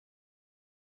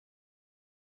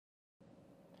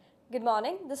Good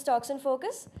morning. This Talks in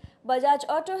Focus. Bajaj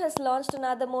Auto has launched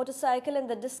another motorcycle in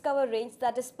the Discover range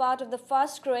that is part of the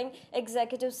fast-growing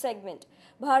executive segment.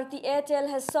 Bharti Airtel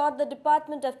has sought the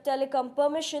Department of Telecom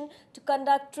permission to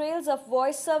conduct trials of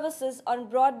voice services on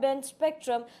broadband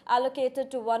spectrum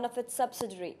allocated to one of its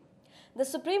subsidiaries. The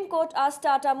Supreme Court asked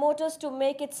Tata Motors to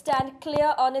make its stand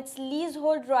clear on its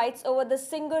leasehold rights over the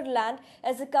Singur land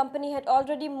as the company had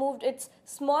already moved its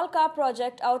small car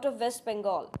project out of West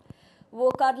Bengal.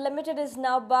 Wockhardt Limited is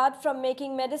now barred from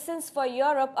making medicines for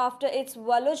Europe after its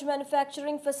Waluj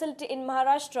manufacturing facility in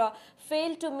Maharashtra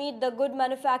failed to meet the good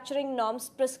manufacturing norms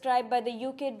prescribed by the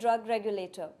UK drug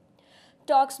regulator.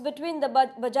 Talks between the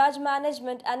Bajaj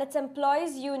management and its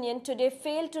employees' union today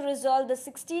failed to resolve the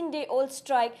 16-day-old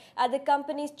strike at the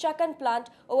company's Chakan plant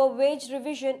over wage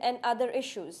revision and other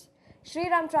issues.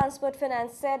 Shriram Transport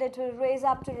Finance said it will raise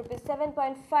up to Rs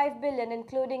 7.5 billion,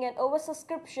 including an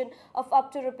oversubscription of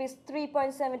up to Rs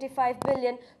 3.75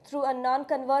 billion through a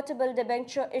non-convertible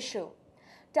debenture issue.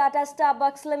 Tata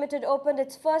Starbucks Limited opened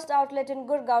its first outlet in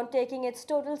Gurgaon, taking its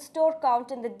total store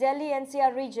count in the Delhi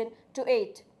NCR region to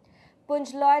 8.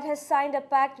 Punj Lloyd has signed a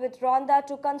pact with Rhonda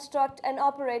to construct and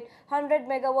operate 100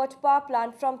 megawatt power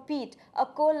plant from peat, a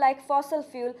coal-like fossil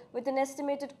fuel with an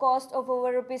estimated cost of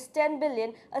over Rs 10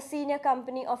 billion, a senior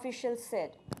company official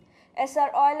said.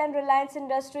 Essar Oil and Reliance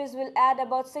Industries will add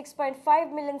about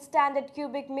 6.5 million standard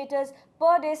cubic meters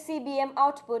per day CBM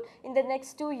output in the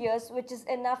next 2 years, which is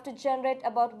enough to generate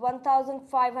about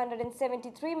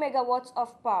 1,573 megawatts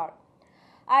of power.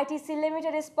 ITC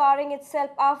Limited is powering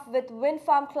itself up with wind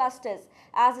farm clusters.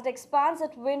 As it expands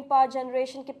its wind power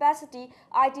generation capacity,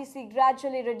 ITC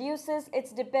gradually reduces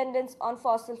its dependence on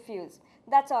fossil fuels.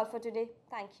 That's all for today.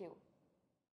 Thank you.